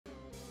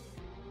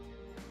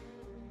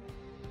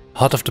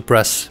Hot off the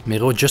press,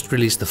 Méraud just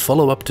released the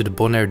follow-up to the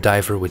Bonaire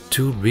Diver with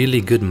two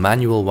really good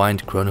manual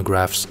wind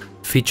chronographs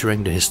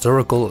featuring the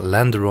historical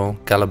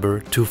Landeron caliber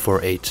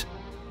 248.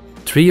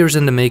 3 years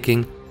in the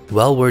making,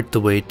 well worth the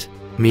wait,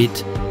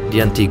 meet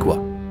the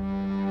Antigua.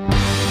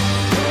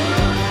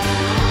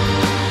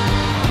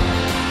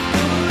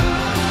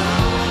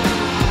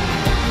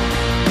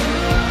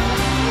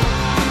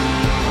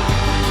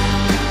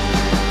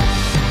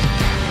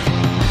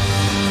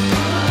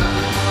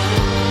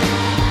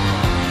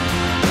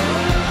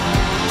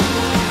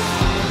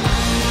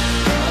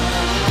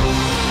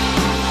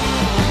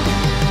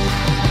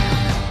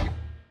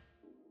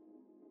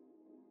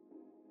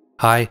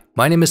 Hi,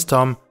 my name is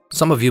Tom.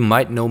 Some of you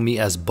might know me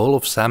as Bowl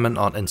of Salmon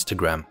on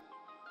Instagram.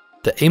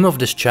 The aim of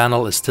this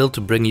channel is still to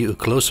bring you a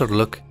closer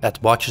look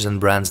at watches and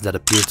brands that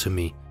appeal to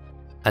me,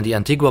 and the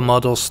Antigua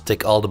models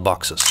tick all the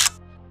boxes.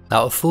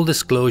 Now, a full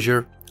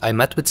disclosure, I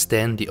met with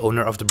Stan, the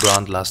owner of the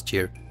brand, last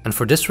year, and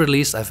for this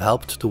release I've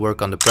helped to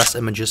work on the press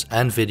images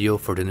and video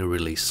for the new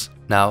release.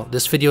 Now,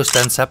 this video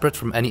stands separate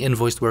from any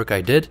invoiced work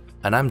I did,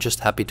 and I'm just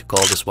happy to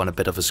call this one a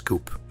bit of a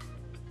scoop.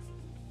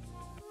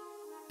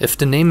 If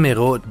the name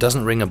Méraud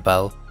doesn't ring a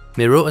bell,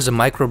 Méraud is a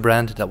micro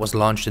brand that was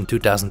launched in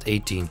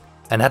 2018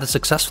 and had a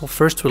successful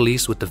first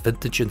release with the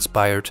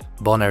vintage-inspired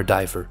Bonaire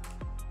Diver.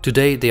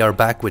 Today they are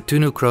back with two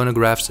new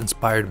chronographs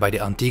inspired by the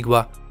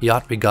Antigua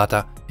yacht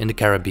regatta in the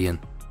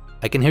Caribbean.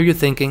 I can hear you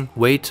thinking,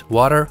 wait,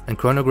 water and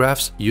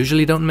chronographs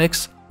usually don't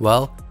mix?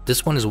 Well,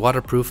 this one is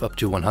waterproof up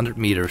to 100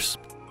 meters.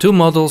 Two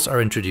models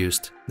are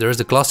introduced. There is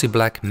the glossy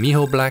black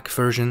Miho Black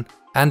version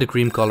and the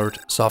cream-colored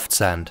soft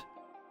sand.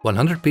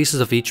 100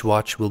 pieces of each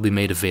watch will be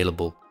made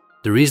available.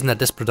 The reason that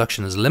this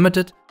production is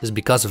limited is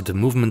because of the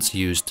movements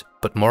used,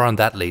 but more on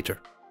that later.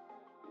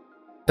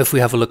 If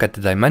we have a look at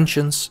the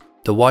dimensions,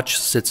 the watch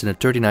sits in a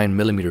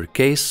 39mm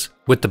case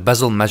with the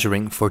bezel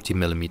measuring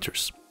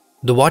 40mm.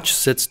 The watch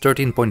sits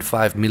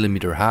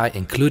 13.5mm high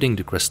including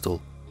the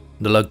crystal.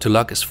 The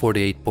lug-to-lug is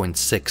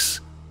 48.6.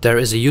 There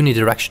is a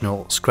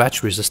unidirectional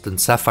scratch-resistant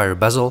sapphire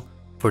bezel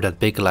for that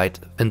bakelite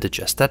vintage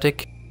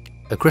aesthetic.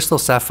 A crystal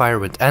sapphire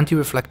with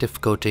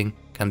anti-reflective coating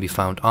can be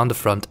found on the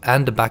front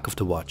and the back of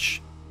the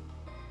watch.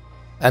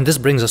 And this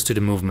brings us to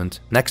the movement.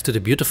 Next to the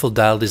beautiful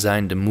dial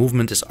design, the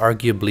movement is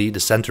arguably the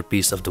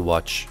centerpiece of the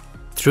watch.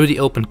 Through the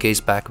open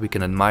case back we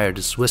can admire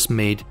the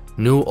Swiss-made,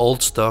 new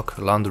old stock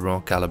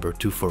Landeron caliber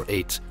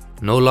 248.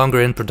 No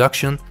longer in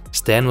production,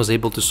 Stan was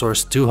able to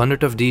source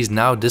 200 of these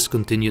now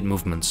discontinued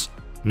movements.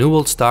 New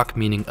old stock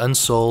meaning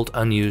unsold,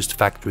 unused,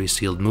 factory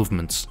sealed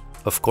movements.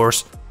 Of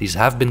course, these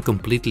have been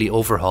completely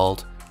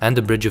overhauled, and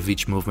the bridge of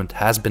each movement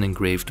has been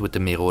engraved with the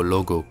Méraud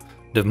logo.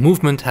 The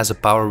movement has a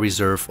power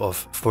reserve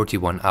of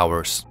 41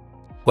 hours.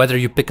 Whether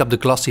you pick up the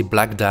glossy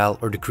black dial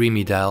or the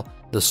creamy dial,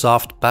 the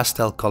soft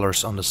pastel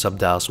colors on the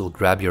subdials will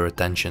grab your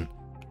attention.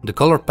 The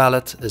color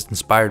palette is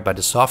inspired by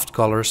the soft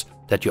colors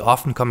that you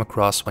often come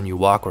across when you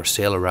walk or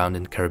sail around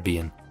in the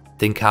Caribbean.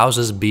 Think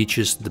houses,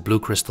 beaches, the blue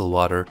crystal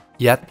water.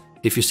 Yet,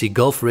 if you see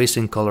Gulf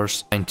racing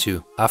colors, fine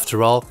too.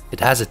 After all, it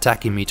has a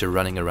tachymeter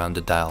running around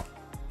the dial.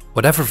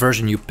 Whatever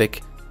version you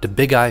pick, the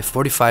Big Eye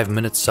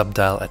 45-minute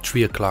subdial at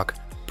 3 o'clock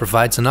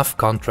provides enough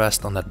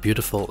contrast on that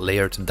beautiful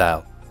layered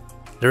dial.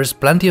 There is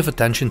plenty of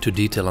attention to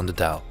detail on the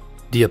dial,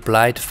 the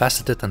applied,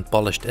 faceted and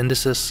polished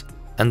indices,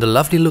 and the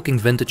lovely looking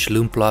vintage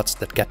loom plots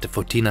that get the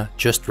Fotina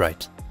just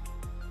right.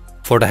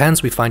 For the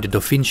hands we find a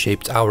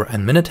Dauphine-shaped hour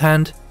and minute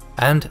hand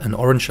and an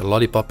orange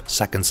lollipop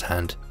seconds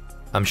hand.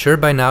 I'm sure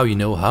by now you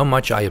know how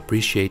much I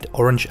appreciate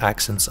orange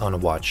accents on a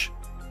watch.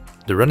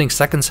 The running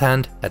seconds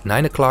hand at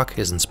 9 o'clock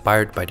is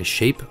inspired by the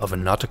shape of a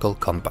nautical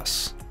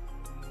compass.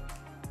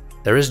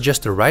 There is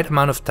just the right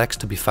amount of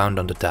text to be found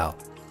on the dial.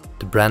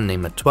 The brand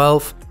name at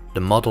 12, the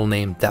model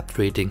name, depth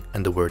rating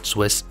and the word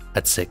Swiss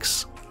at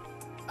 6.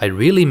 I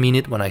really mean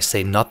it when I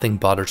say nothing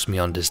bothers me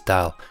on this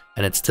dial,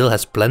 and it still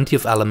has plenty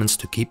of elements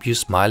to keep you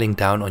smiling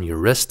down on your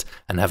wrist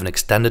and have an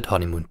extended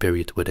honeymoon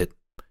period with it.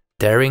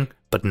 Daring,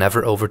 but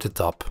never over the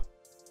top.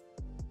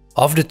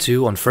 Of the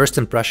two, on first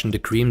impression the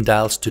cream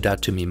dial stood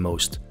out to me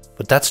most.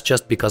 But that's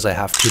just because I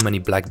have too many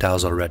black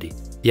dials already.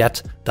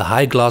 Yet, the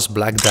high gloss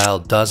black dial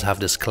does have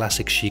this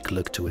classic chic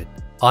look to it.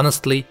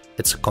 Honestly,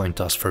 it's a coin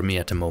toss for me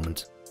at the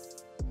moment.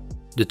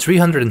 The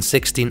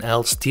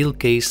 316L steel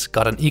case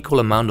got an equal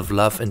amount of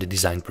love in the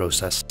design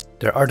process.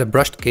 There are the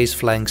brushed case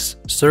flanks,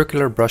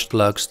 circular brushed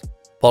lugs,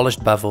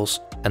 polished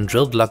bevels and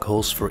drilled lug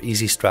holes for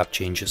easy strap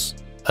changes.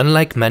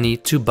 Unlike many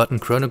 2-button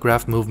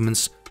chronograph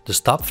movements, the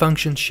stop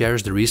function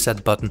shares the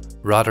reset button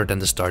rather than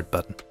the start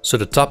button. So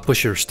the top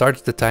pusher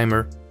starts the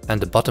timer and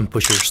the bottom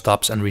pusher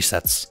stops and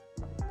resets.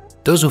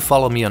 Those who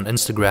follow me on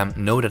Instagram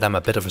know that I'm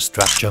a bit of a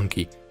strap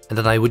junkie and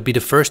that I would be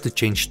the first to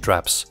change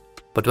straps.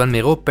 But when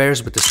Méraud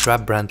pairs with a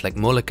strap brand like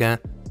Molequin,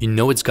 you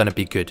know it's gonna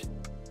be good.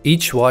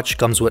 Each watch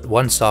comes with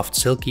one soft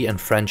silky and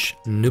French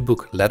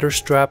nubuck leather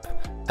strap,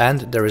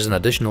 and there is an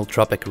additional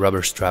tropic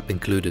rubber strap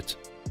included.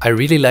 I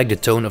really like the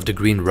tone of the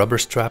green rubber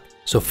strap,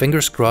 so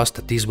fingers crossed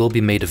that these will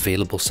be made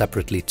available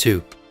separately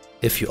too.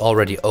 If you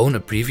already own a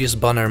previous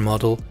Bonaire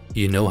model,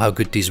 you know how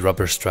good these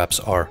rubber straps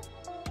are.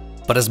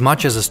 But as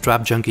much as a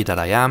strap junkie that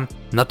I am,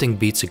 nothing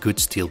beats a good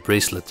steel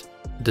bracelet.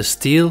 The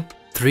steel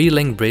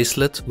 3-link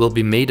bracelet will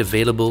be made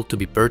available to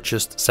be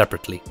purchased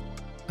separately.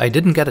 I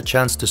didn't get a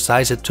chance to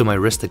size it to my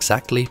wrist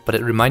exactly, but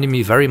it reminded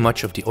me very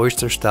much of the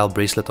oyster style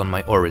bracelet on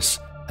my Oris,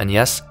 and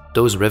yes,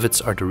 those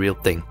rivets are the real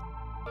thing.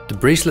 The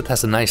bracelet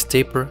has a nice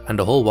taper and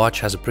the whole watch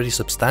has a pretty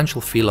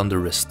substantial feel on the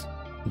wrist.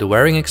 The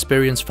wearing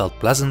experience felt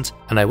pleasant,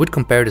 and I would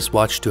compare this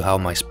watch to how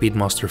my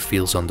Speedmaster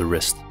feels on the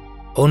wrist.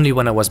 Only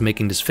when I was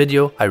making this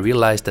video I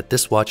realized that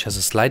this watch has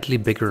a slightly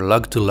bigger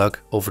lug-to-lug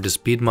over the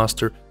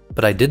Speedmaster,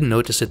 but I didn't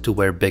notice it to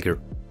wear bigger,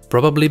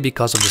 probably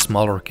because of the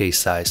smaller case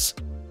size.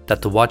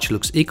 That the watch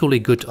looks equally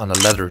good on a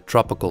leather,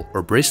 tropical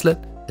or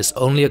bracelet is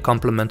only a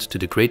compliment to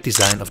the great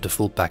design of the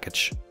full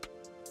package.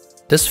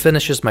 This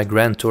finishes my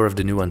grand tour of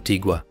the new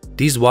Antigua.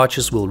 These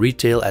watches will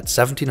retail at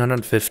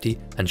 $1,750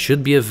 and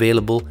should be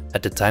available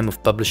at the time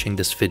of publishing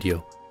this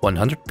video.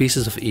 100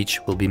 pieces of each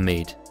will be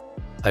made.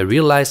 I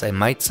realize I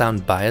might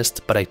sound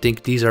biased, but I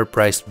think these are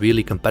priced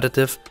really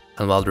competitive,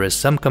 and while there is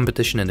some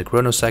competition in the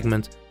chrono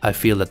segment, I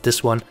feel that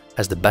this one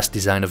has the best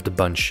design of the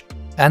bunch.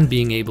 And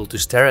being able to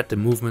stare at the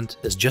movement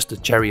is just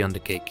a cherry on the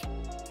cake.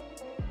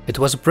 It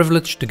was a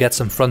privilege to get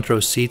some front row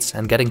seats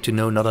and getting to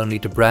know not only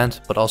the brand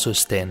but also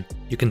Steen.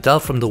 You can tell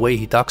from the way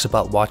he talks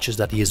about watches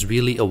that he is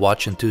really a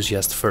watch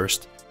enthusiast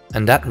first,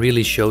 and that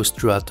really shows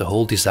throughout the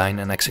whole design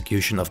and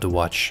execution of the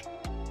watch.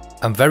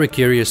 I'm very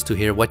curious to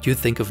hear what you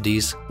think of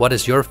these, what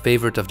is your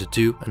favorite of the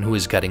two and who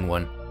is getting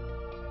one.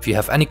 If you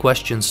have any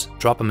questions,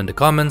 drop them in the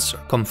comments or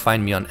come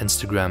find me on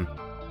Instagram.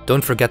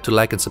 Don't forget to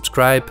like and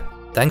subscribe.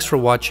 Thanks for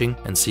watching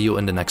and see you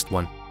in the next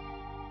one.